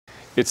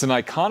It's an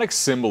iconic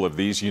symbol of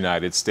these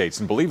United States,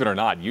 and believe it or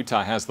not,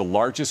 Utah has the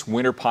largest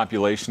winter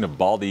population of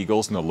bald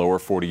eagles in the lower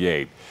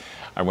 48.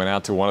 I went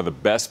out to one of the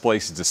best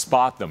places to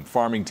spot them,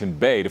 Farmington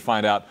Bay, to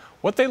find out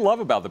what they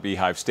love about the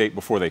Beehive State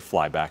before they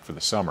fly back for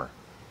the summer.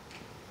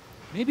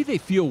 Maybe they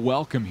feel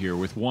welcome here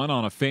with one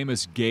on a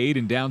famous gate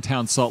in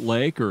downtown Salt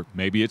Lake, or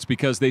maybe it's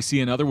because they see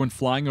another one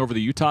flying over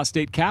the Utah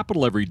State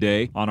Capitol every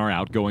day on our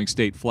outgoing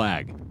state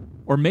flag.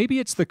 Or maybe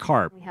it's the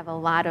carp. We have a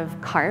lot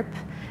of carp,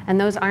 and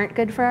those aren't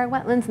good for our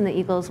wetlands, and the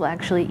eagles will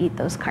actually eat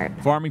those carp.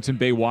 Farmington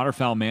Bay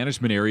Waterfowl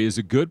Management Area is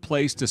a good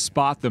place to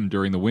spot them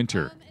during the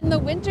winter. In the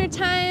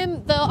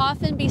wintertime, they'll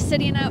often be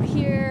sitting out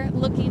here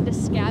looking to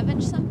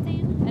scavenge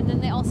something, and then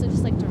they also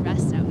just like to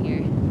rest out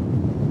here.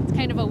 It's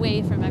kind of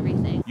away from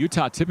everything.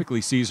 Utah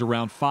typically sees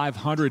around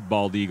 500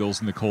 bald eagles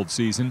in the cold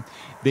season.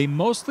 They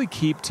mostly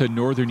keep to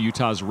northern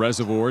Utah's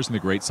reservoirs and the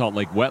Great Salt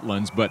Lake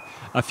wetlands, but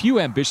a few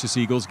ambitious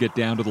eagles get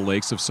down to the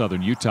lakes of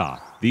southern Utah.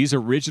 These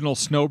original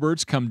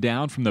snowbirds come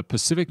down from the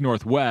Pacific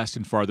Northwest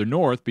and farther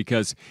north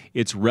because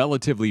it's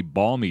relatively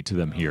balmy to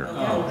them here.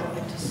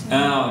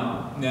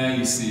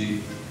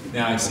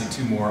 Now I see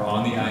two more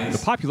on the ice.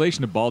 The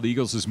population of bald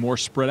eagles is more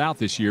spread out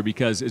this year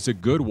because it's a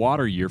good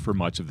water year for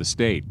much of the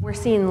state. We're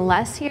seeing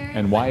less here.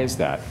 And why is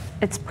that?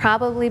 It's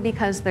probably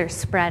because they're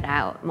spread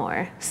out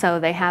more. So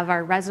they have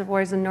our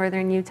reservoirs in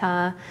northern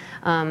Utah.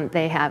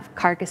 They have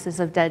carcasses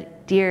of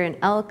dead deer and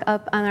elk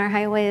up on our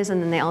highways,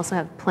 and then they also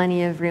have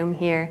plenty of room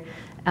here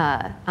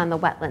on the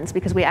wetlands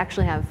because we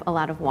actually have a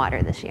lot of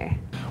water this year.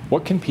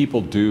 What can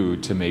people do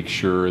to make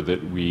sure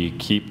that we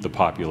keep the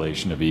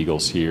population of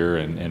eagles here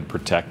and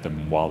protect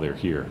them while they're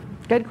here?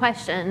 Good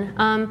question.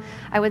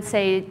 I would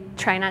say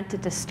try not to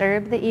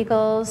disturb the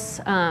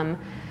eagles.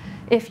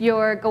 If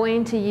you're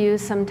going to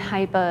use some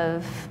type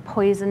of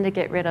poison to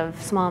get rid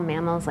of small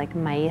mammals like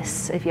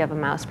mice, if you have a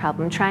mouse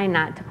problem, try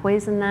not to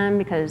poison them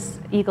because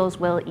eagles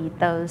will eat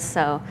those.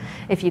 So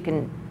if you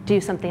can do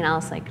something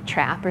else like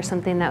trap or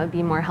something, that would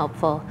be more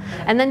helpful.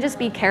 And then just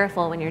be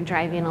careful when you're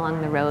driving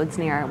along the roads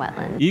near our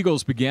wetlands.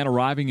 Eagles began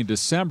arriving in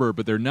December,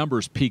 but their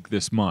numbers peak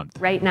this month.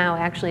 Right now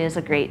actually is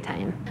a great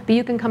time. But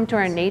you can come to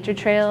our nature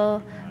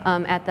trail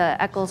at the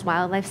Eccles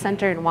Wildlife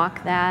Center and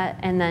walk that,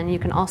 and then you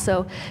can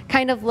also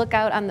kind of look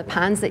out on the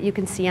ponds that you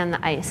can see on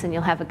the ice, and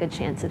you'll have a good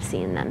chance of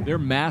seeing them. Their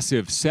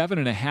massive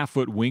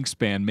 7.5-foot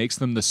wingspan makes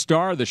them the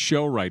star of the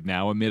show right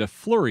now amid a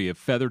flurry of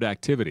feathered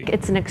activity.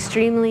 It's an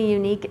extremely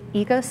unique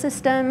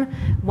ecosystem,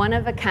 one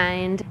of a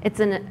kind. It's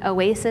an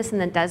oasis in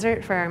the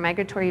desert for our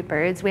migratory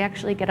birds. We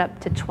actually get up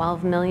to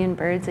 12 million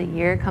birds a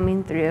year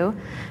coming through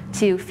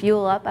to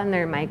fuel up on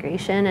their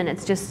migration, and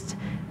it's just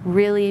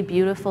really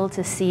beautiful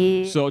to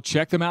see. So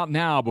check them out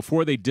now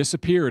before they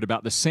disappear at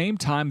about the same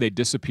time they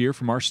disappear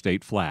from our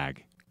state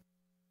flag.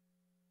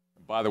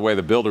 By the way,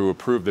 the bill to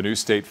approve the new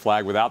state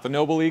flag without the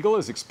noble eagle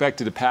is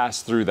expected to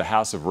pass through the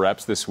House of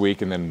Reps this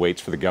week and then waits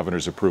for the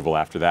governor's approval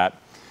after that.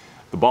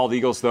 The bald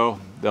eagles, though,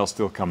 they'll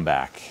still come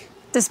back.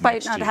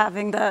 Despite not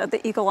having the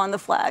eagle on the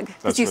flag.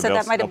 As you said,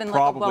 that might have been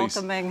like a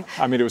welcoming.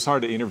 I mean, it was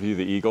hard to interview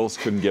the eagles,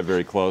 couldn't get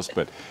very close,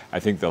 but I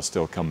think they'll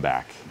still come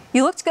back.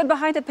 You looked good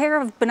behind a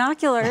pair of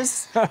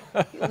binoculars.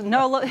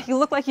 No, you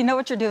look like you know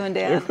what you're doing,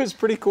 Dan. It was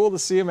pretty cool to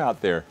see them out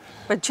there.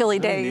 But chilly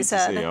day, you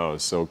said. Oh, it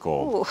was so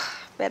cold. Ooh,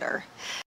 bitter.